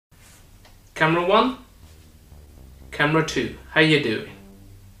Camera 1, camera 2, how you doing?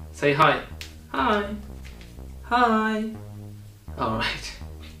 Say hi. Hi. Hi. Alright.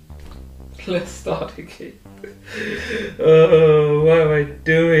 Let's start again. Oh, what am I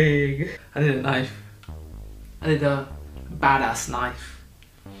doing? I need a knife. I need a badass knife.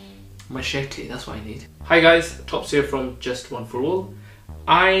 Machete, that's what I need. Hi guys, Tops here from Just One For All.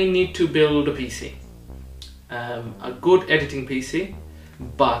 I need to build a PC. A good editing PC,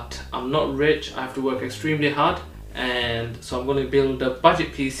 but I'm not rich. I have to work extremely hard, and so I'm going to build a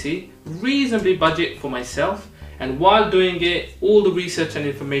budget PC, reasonably budget for myself. And while doing it, all the research and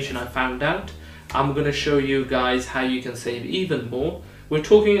information I found out, I'm going to show you guys how you can save even more. We're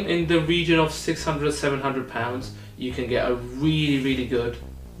talking in the region of £600–700. You can get a really good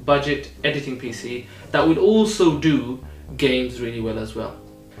budget editing PC that would also do games really well as well.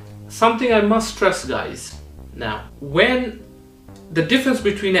 Something I must stress, guys, now, when the difference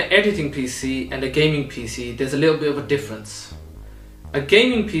between an editing PC and a gaming PC, there's a little bit of a difference. A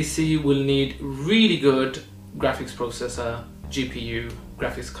gaming PC will need really good graphics processor, GPU,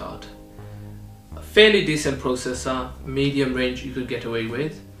 graphics card. A fairly decent processor, medium range you could get away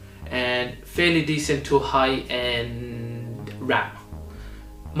with, and fairly decent to high-end RAM.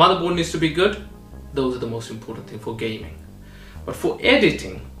 Motherboard needs to be good. Those are the most important thing for gaming. But for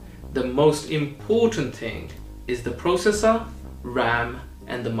editing, the most important thing is the processor, RAM,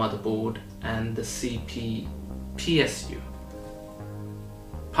 and the motherboard, and the PSU,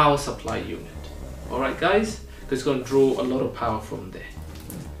 power supply unit. Alright guys, because it's going to draw a lot of power from there.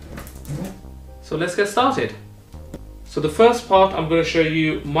 So let's get started. So the first part, I'm going to show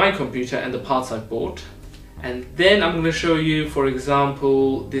you my computer and the parts I've bought. And then I'm going to show you, for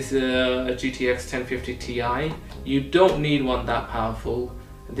example, this is a GTX 1050 Ti. You don't need one that powerful.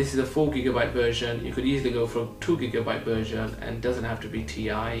 This is a 4GB version. You could easily go for a 2GB version, and it doesn't have to be Ti,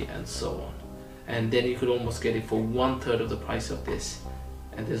 and so on. And then you could almost get it for 1/3 of the price of this.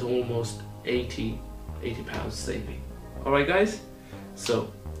 And there's almost 80 pounds saving. Alright guys,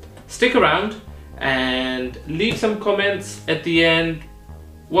 so stick around and leave some comments at the end.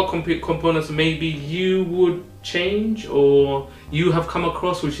 What components maybe you would change or you have come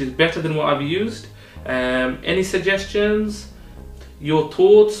across which is better than what I've used. Any suggestions? Your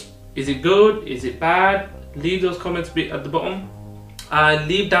thoughts? Is it good? Is it bad? Leave those comments at the bottom.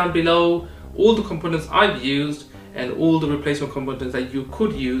 Leave down below all the components I've used and all the replacement components that you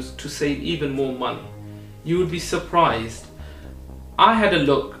could use to save even more money. You would be surprised. I had a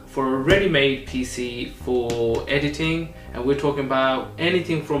look for a ready-made PC for editing, and we're talking about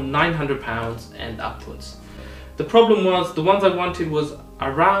anything from £900 and upwards. The problem was the ones I wanted was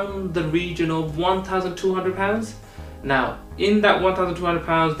around the region of £1,200. Now, in that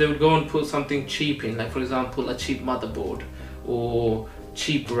 £1,200, they would go and put something cheap in, like for example, a cheap motherboard or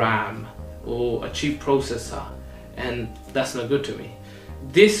cheap RAM or a cheap processor, and that's not good to me.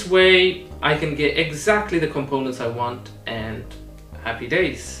 This way, I can get exactly the components I want, and happy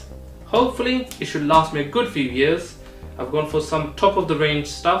days. Hopefully, it should last me a good few years. I've gone for some top of the range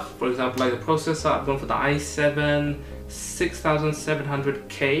stuff, for example, like the processor. I've gone for the i7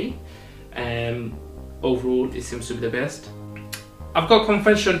 6700K. Overall, it seems to be the best. I've got a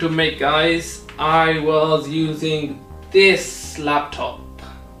confession to make, guys. I was using this laptop.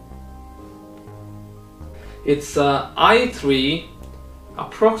 It's a i3,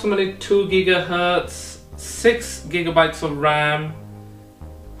 approximately 2 GHz, 6 GB of RAM,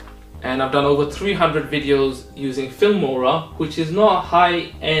 and I've done over 300 videos using Filmora, which is not a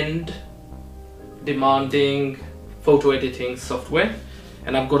high-end, demanding photo editing software,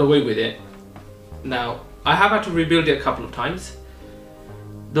 and I've got away with it. Now, I have had to rebuild it a couple of times.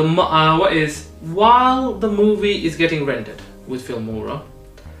 While the movie is getting rendered with Filmora,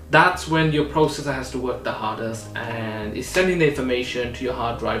 that's when your processor has to work the hardest and is sending the information to your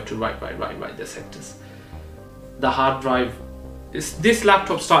hard drive to write the sectors. The hard drive, this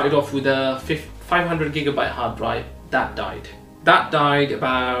laptop started off with a 500 GB hard drive. That died. That died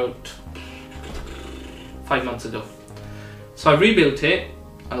about 5 months ago. So I rebuilt it.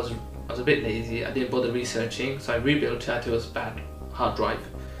 I was a bit lazy, I didn't bother researching, so I rebuilt it. It was bad hard drive.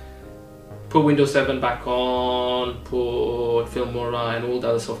 Put Windows 7 back on, put Filmora and all the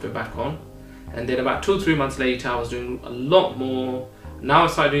other software back on, and then about 2–3 months later I was doing a lot more. Now I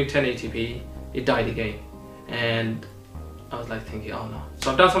started doing 1080p, it died again, and I was like thinking, oh no.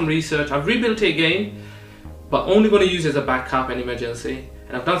 So I've done some research, I've rebuilt it again, but only going to use it as a backup and emergency.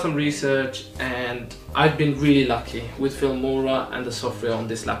 And I've done some research, and I've been really lucky with Filmora and the software on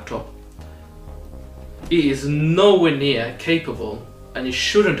this laptop. It is nowhere near capable, and it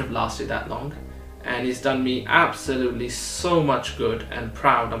shouldn't have lasted that long, and it's done me absolutely so much good, and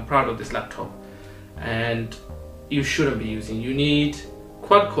proud. I'm proud of this laptop, and you shouldn't be using. You need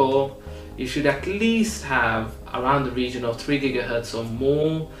quad core. You should at least have around the region of 3 GHz or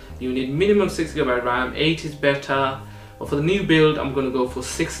more. You need minimum 6 GB RAM. 8 is better, but for the new build I'm going to go for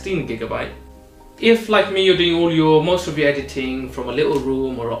 16 GB. If, like me, you're doing most of your editing from a little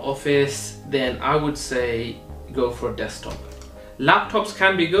room or an office, then I would say go for a desktop. Laptops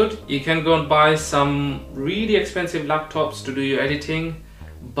can be good. You can go and buy some really expensive laptops to do your editing,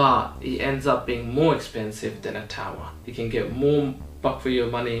 but it ends up being more expensive than a tower. You can get more buck for your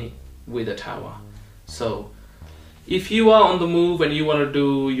money with a tower. So if you are on the move and you want to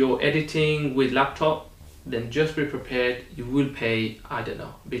do your editing with laptop, then just be prepared. You will pay, I don't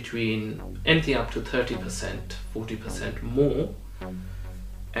know, between anything up to 30%, 40% more.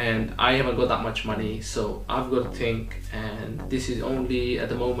 And I haven't got that much money, so I've got to think, and this is only at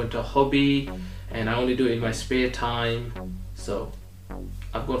the moment a hobby, and I only do it in my spare time. So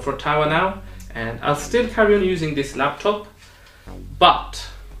I've gone for a tower now, and I'll still carry on using this laptop, but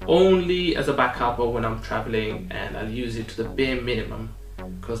only as a backup or when I'm traveling, and I'll use it to the bare minimum,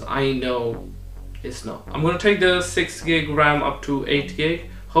 because I know it's not. I'm going to take the 6 gig RAM up to 8 gig.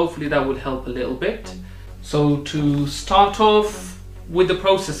 Hopefully that will help a little bit. So to start off with the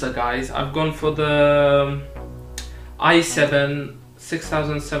processor, guys, I've gone for the i7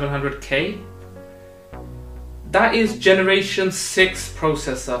 6700K. That is generation 6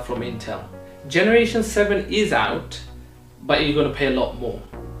 processor from Intel. Generation 7 is out, but you're going to pay a lot more.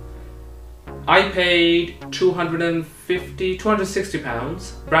 I paid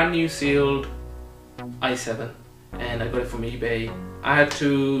 £260, brand new sealed i7, and I got it from eBay. I had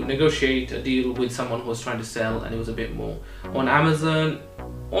to negotiate a deal with someone who was trying to sell, and it was a bit more. On Amazon,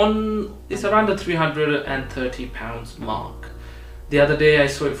 it's around the £330 mark. The other day I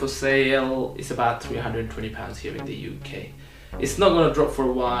saw it for sale. It's about £320 here in the UK. It's not going to drop for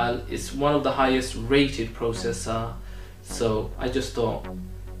a while. It's one of the highest rated processor, so I just thought,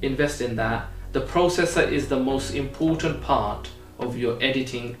 invest in that. The processor is the most important part of your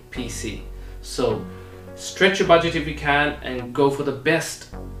editing PC, so stretch your budget if you can and go for the best,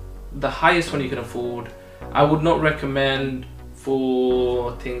 the highest one you can afford. I would not recommend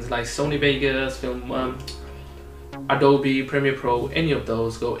for things like Sony Vegas, Adobe Premiere Pro, any of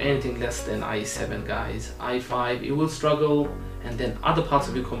those. Go anything less than i7, guys. i5, it will struggle, and then other parts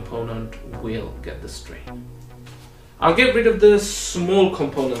of your component will get the strain. I'll get rid of the small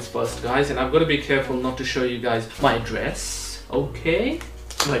components first, guys, and I've got to be careful not to show you guys my dress. Okay,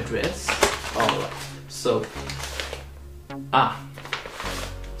 my dress. Alright, so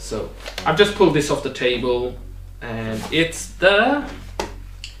I've just pulled this off the table, and it's the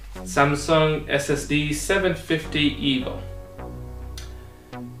Samsung SSD 750 EVO.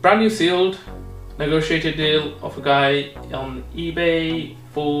 Brand new sealed, negotiated deal of a guy on eBay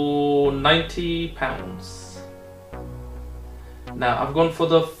for £90. Now I've gone for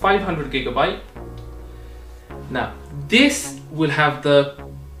the 500 GB. Now this will have the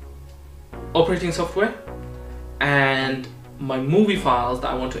operating software, and my movie files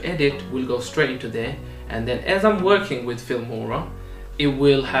that I want to edit will go straight into there, and then as I'm working with Filmora, it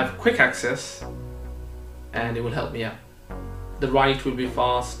will have quick access and it will help me out. The write will be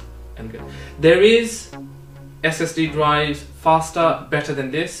fast and good. There is SSD drives faster, better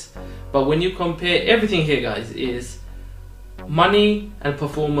than this, but when you compare everything here, guys, is money and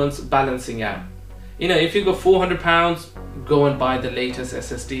performance balancing out. You know, if you go £400, go and buy the latest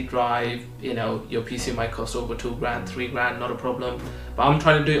SSD drive. You know, your PC might cost over 2 grand, 3 grand, not a problem. But I'm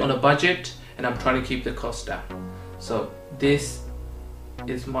trying to do it on a budget, and I'm trying to keep the cost down. So this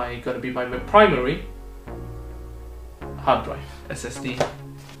is going to be my primary hard drive, SSD.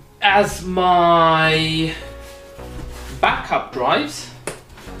 As my backup drives,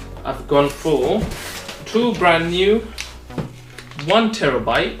 I've gone for 2 brand new 1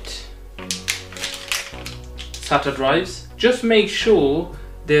 terabyte SATA drives. Just make sure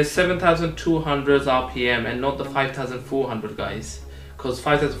they're 7200 RPM and not the 5400, guys, because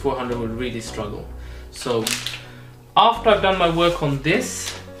 5400 will really struggle. So after I've done my work on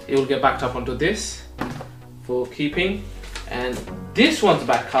this, it will get backed up onto this for keeping, and this one's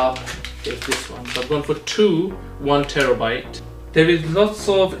backup is this one. So I've gone for 2 1 terabyte. There is lots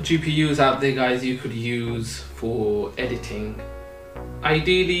of GPUs out there, guys, you could use for editing.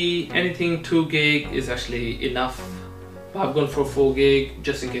 Ideally anything 2 gig is actually enough, but I've gone for 4 gig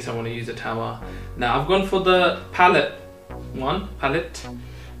just in case I want to use a tower. Now I've gone for the Palit.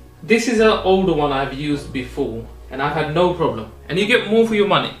 This is an older one I've used before and I've had no problem, and you get more for your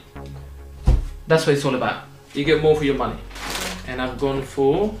money. That's what it's all about. You get more for your money. And I've gone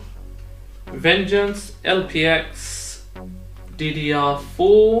for Vengeance LPX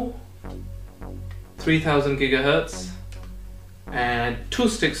DDR4 3000 gigahertz and 2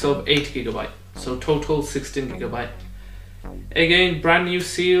 sticks of 8 GB, so total 16 GB. Again, brand new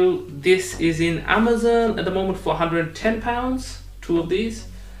seal. This is in Amazon at the moment for £110, 2 of these.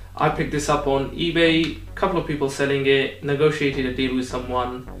 I picked this up on eBay, a couple of people selling it, negotiated a deal with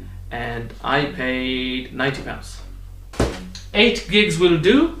someone, and I paid £90. 8 gigs will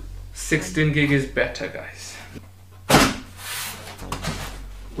do, 16 gig is better, guys.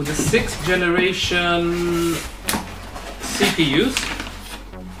 With the 6th generation CPUs,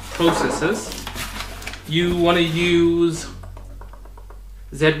 processors, you want to use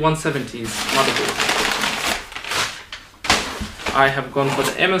Z170's motherboard. I have gone for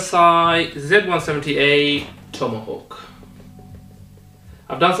the MSI Z170A Tomahawk.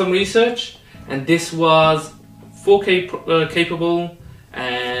 I've done some research and this was 4K capable,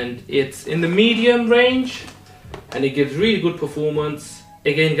 and it's in the medium range and it gives really good performance.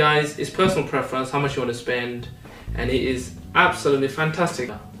 Again guys, it's personal preference how much you want to spend, and it is absolutely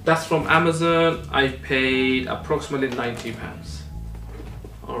fantastic. That's from Amazon. I paid approximately £90.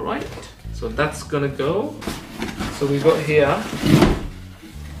 Alright, so that's gonna go. So we've got here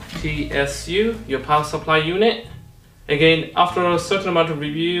PSU, your power supply unit. Again, after a certain amount of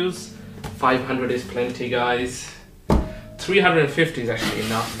reviews, 500 is plenty, guys. 350 is actually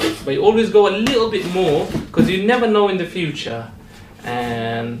enough, but you always go a little bit more because you never know in the future.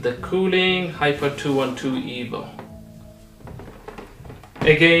 And the cooling Hyper 212 Evo.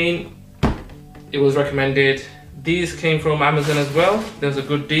 Again, it was recommended. These came from Amazon as well. There's a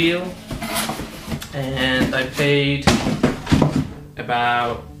good deal, and I paid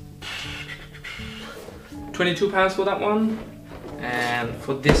about £22 for that one, and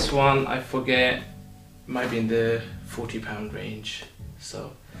for this one I forget, might be in the £40 range.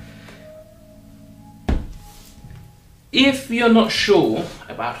 So if you're not sure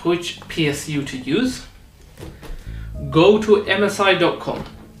about which PSU to use, go to msi.com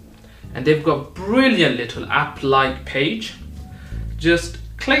and they've got a brilliant little app-like page. Just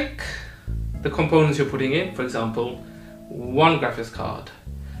click the components you're putting in. For example, 1 graphics card,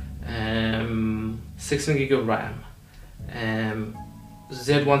 16 gig of RAM,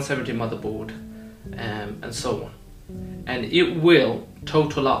 Z170 motherboard, and so on. And it will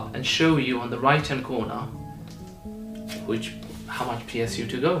total up and show you on the right hand corner how much PSU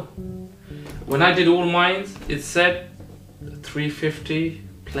to go. When I did all mine, it said 350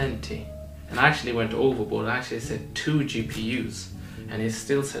 plenty, and I actually went overboard. I actually said 2 GPUs and it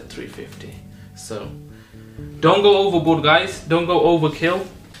still said 350. So don't go overboard, guys, don't go overkill.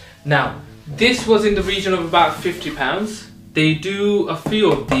 Now this was in the region of about £50. They do a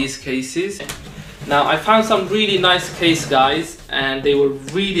few of these cases. Now I found some really nice case, guys, and they were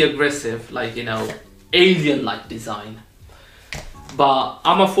really aggressive, like, you know, alien like design. But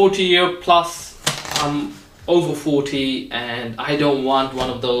I'm a 40-year plus, I'm over 40, and I don't want one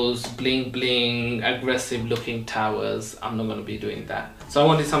of those bling bling aggressive looking towers. I'm not going to be doing that. So I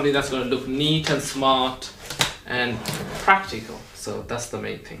wanted something that's going to look neat and smart and practical. So that's the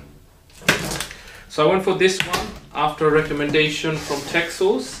main thing. So I went for this one after a recommendation from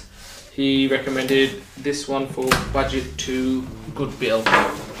TechSource. He recommended this one for budget 2, good build.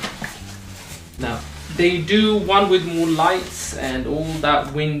 Now they do one with more lights and all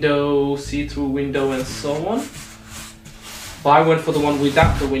that window, see-through window and so on. But I went for the one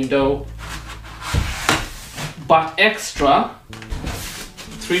without the window, but extra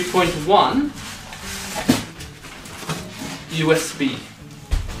 3.1 USB.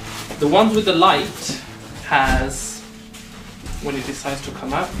 The ones with the light has, when it decides to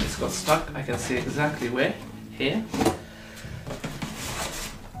come out, it's got stuck. I can see exactly where, here.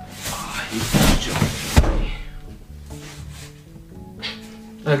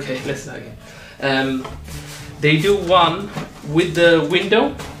 Okay, let's start again. They do one with the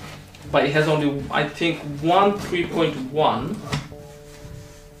window, but it has only, I think, one 3.1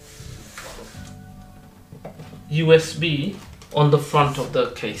 USB on the front of the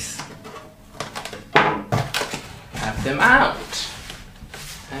case. Have them out.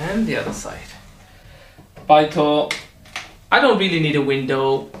 And the other side. But I thought, I don't really need a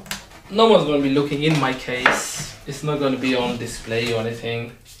window. No one's going to be looking in my case. It's not going to be on display or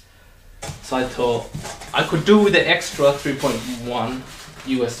anything. So I thought I could do with the extra 3.1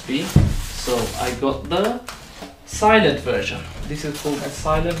 USB. So I got the silent version. This is called a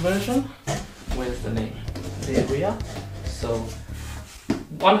silent version. Where's the name? There we are. So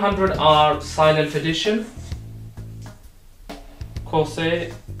 100R silent edition.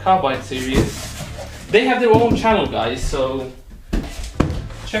 Corsair Carbide series. They have their own channel, guys, so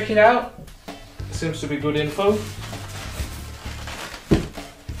check it out. seems to be good info.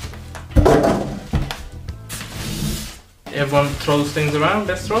 Everyone throws things around,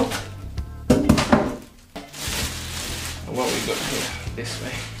 let's throw. And what we got here, this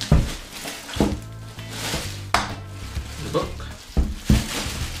way. The book.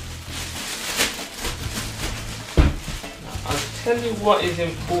 Now, I'll tell you what is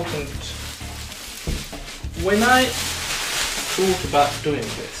important. When I thought about doing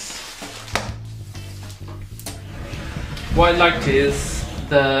this, what I liked is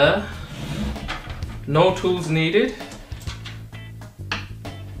the no tools needed.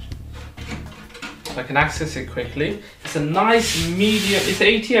 So I can access it quickly. It's a nice medium, it's an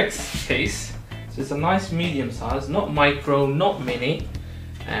ATX case, so it's a nice medium size, not micro, not mini.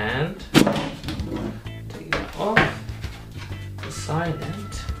 And take that off, the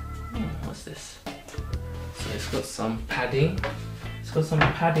silent. What's this? So it's got some padding. It's got some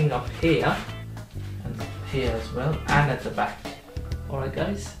padding up here and here as well, and at the back. Alright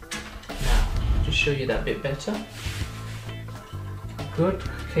guys, now just show you that bit better. Good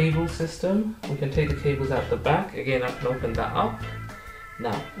cable system. We can take the cables out the back. Again, I can open that up.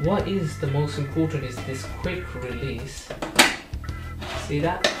 Now, what is the most important is this quick release. See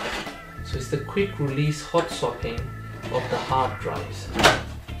that? So it's the quick release hot swapping of the hard drives.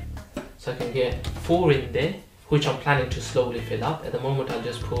 So I can get 4 in there, which I'm planning to slowly fill up. At the moment, I'll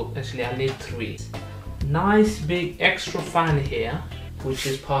just put, actually I need 3. Nice big extra fan here, which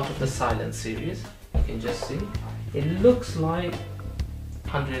is part of the Silent series. You can just see. It looks like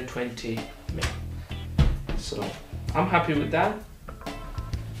 120 mil. So I'm happy with that.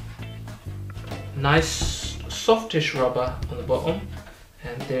 Nice softish rubber on the bottom,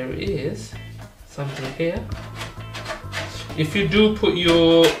 and there is something here. If you do put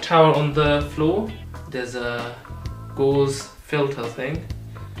your towel on the floor, there's a gauze filter thing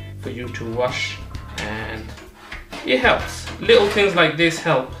for you to wash, and it helps. Little things like this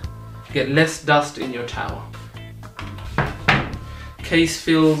help get less dust in your towel. Case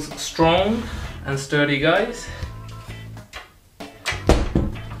feels strong and sturdy, guys.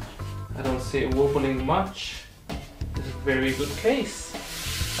 I don't see it wobbling much. It's a very good case.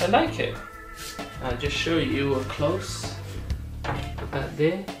 I like it. I'll just show you a close at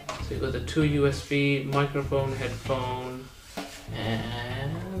there. So you've got the 2 USB microphone, headphone,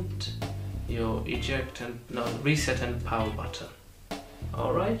 and your eject and reset and power button.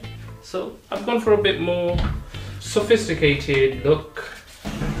 All right. So I've gone for a bit more sophisticated look.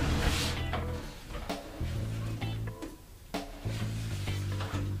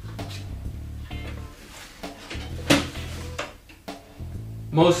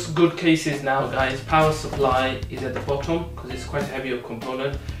 Most good cases now, guys, power supply is at the bottom because it's quite a heavier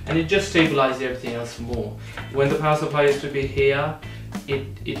component, and it just stabilizes everything else more. When the power supply used to be here,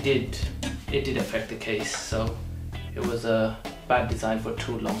 it did affect the case, so it was a bad design for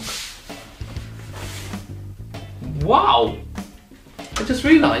too long. Wow! I just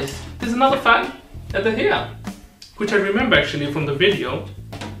realized there's another fan at the here, which I remember actually from the video,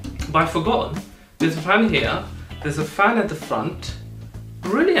 but I forgot. There's a fan here, there's a fan at the front.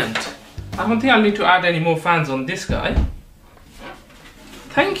 Brilliant! I don't think I need to add any more fans on this guy.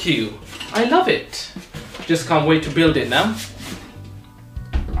 Thank you! I love it! Just can't wait to build it now.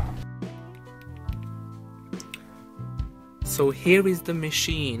 So here is the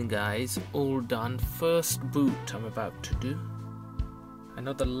machine, guys, all done. First boot I'm about to do. I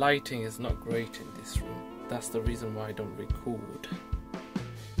know the lighting is not great in this room. That's the reason why I don't record.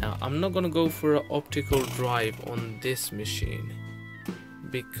 Now I'm not gonna go for an optical drive on this machine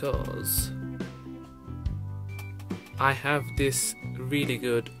because I have this really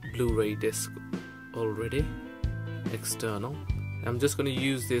good Blu-ray disc already, external. I'm just gonna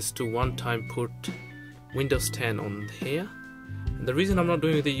use this to one time put Windows 10 on here. And the reason I'm not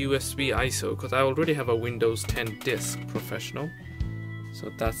doing the USB ISO because I already have a Windows 10 disc professional,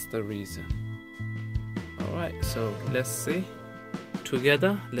 so that's the reason. Alright, so let's see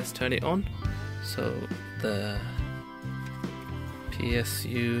together. Let's turn it on. So the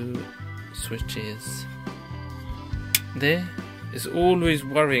PSU switches there. Is always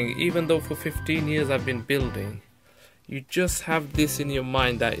worrying, even though for 15 years I've been building, you just have this in your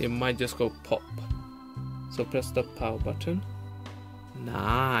mind that it might just go pop. So press the power button.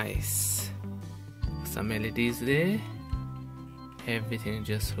 Nice. Some LEDs there. Everything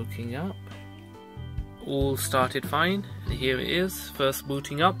just hooking up. All started fine. And here it is, first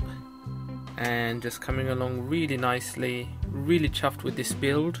booting up, and just coming along really nicely. Really chuffed with this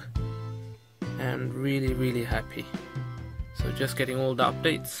build, and really happy. So just getting all the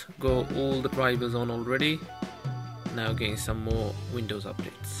updates. Got all the drivers on already. Now getting some more Windows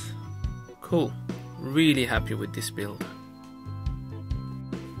updates. Cool, really happy with this build.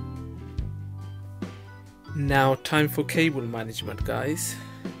 Now time for cable management, guys.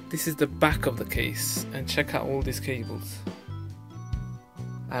 This is the back of the case, and check out all these cables.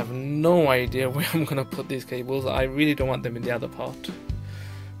 I have no idea where I'm gonna put these cables. I really don't want them in the other part.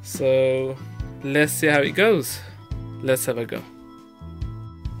 So let's see how it goes. Let's have a go.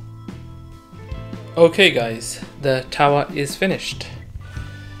 Okay guys, the tower is finished,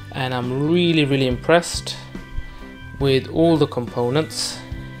 and I'm really impressed with all the components.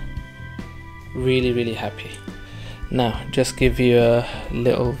 Really happy. Now just give you a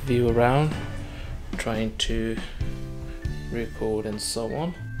little view around, trying to record and so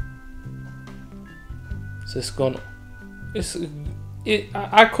on. So it's gone.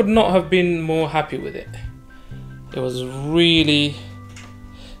 I could not have been more happy with it. It was really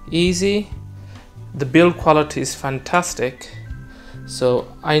easy. The build quality is fantastic. So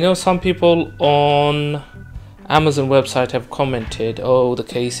I know some people on Amazon website have commented, oh, the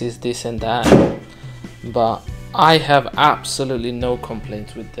case is this and that, but I have absolutely no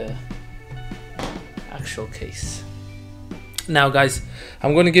complaints with the actual case. Now guys,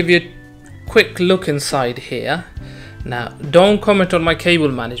 I'm going to give you a quick look inside here. Now don't comment on my cable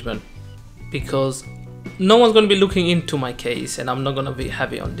management, because no one's going to be looking into my case and I'm not going to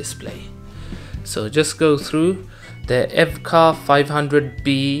have it on display. So just go through the EVGA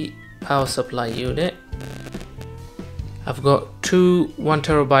 500B power supply unit. I've got two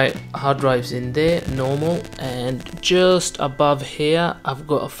 1TB hard drives in there, normal, and just above here I've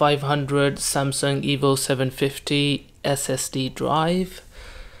got a 500 Samsung Evo 750 SSD drive.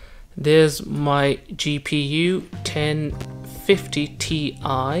 There's my GPU 1050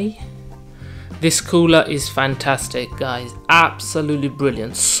 Ti. This cooler is fantastic, guys, absolutely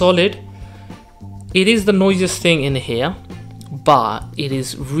brilliant, solid. It is the noisiest thing in here, but it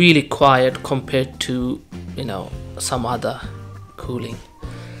is really quiet compared to, you know, some other cooling.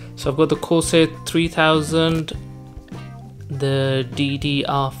 So I've got the Corsair 3000, the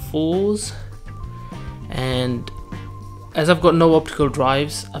DDR4s, and as I've got no optical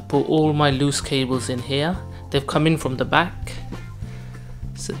drives, I put all my loose cables in here. They've come in from the back.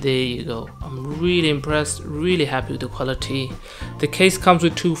 So there you go. I'm really impressed, really happy with the quality. The case comes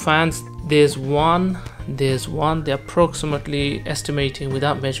with two fans. There's one. They're approximately estimating,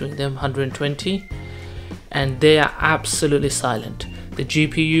 without measuring them, 120, and they are absolutely silent. The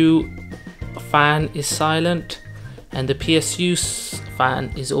GPU fan is silent, and the PSU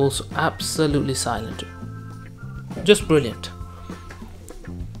fan is also absolutely silent. Just brilliant.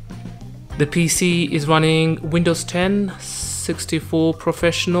 The PC is running Windows 10 64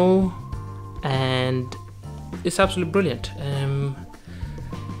 Professional, and it's absolutely brilliant.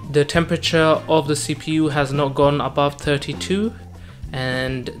 The temperature of the CPU has not gone above 32,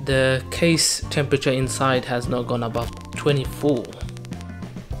 and the case temperature inside has not gone above 24.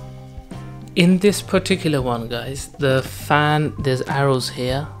 In this particular one, guys, the fan, there's arrows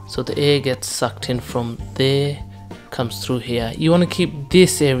here, so the air gets sucked in from there, comes through here. You want to keep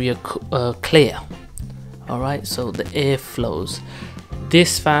this area clear. Alright, so the air flows.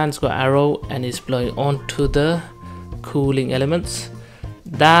 This fan's got arrow and is blowing onto the cooling elements.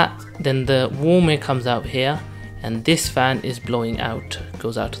 Then the warm air comes out here, and this fan is blowing out,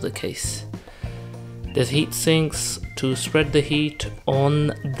 goes out to the case. There's heat sinks to spread the heat on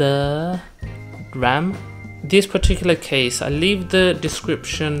the RAM. This particular case, I'll leave the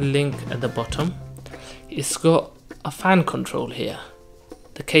description link at the bottom. It's got a fan control here.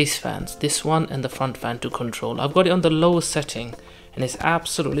 The case fans, this one and the front fan to control. I've got it on the lowest setting and it's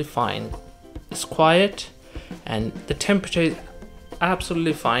absolutely fine. It's quiet and the temperature is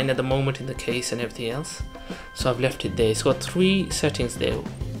absolutely fine at the moment in the case and everything else. So I've left it there. It's got three settings there: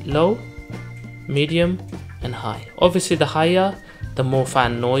 low, medium and high. Obviously the higher, the more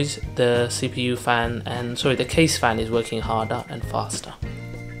fan noise. The CPU fan the case fan is working harder and faster.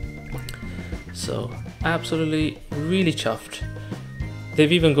 So absolutely really chuffed.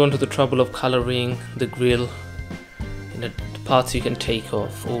 They've even gone to the trouble of coloring the grill, the parts you can take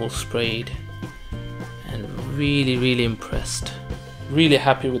off, all sprayed, and really impressed. Really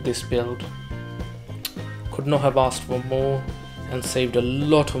happy with this build. Could not have asked for more, and saved a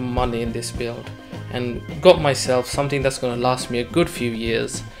lot of money in this build, and got myself something that's going to last me a good few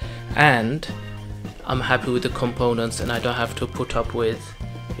years, and I'm happy with the components, and I don't have to put up with,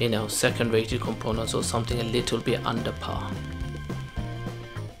 you know, second rated components or something a little bit under par.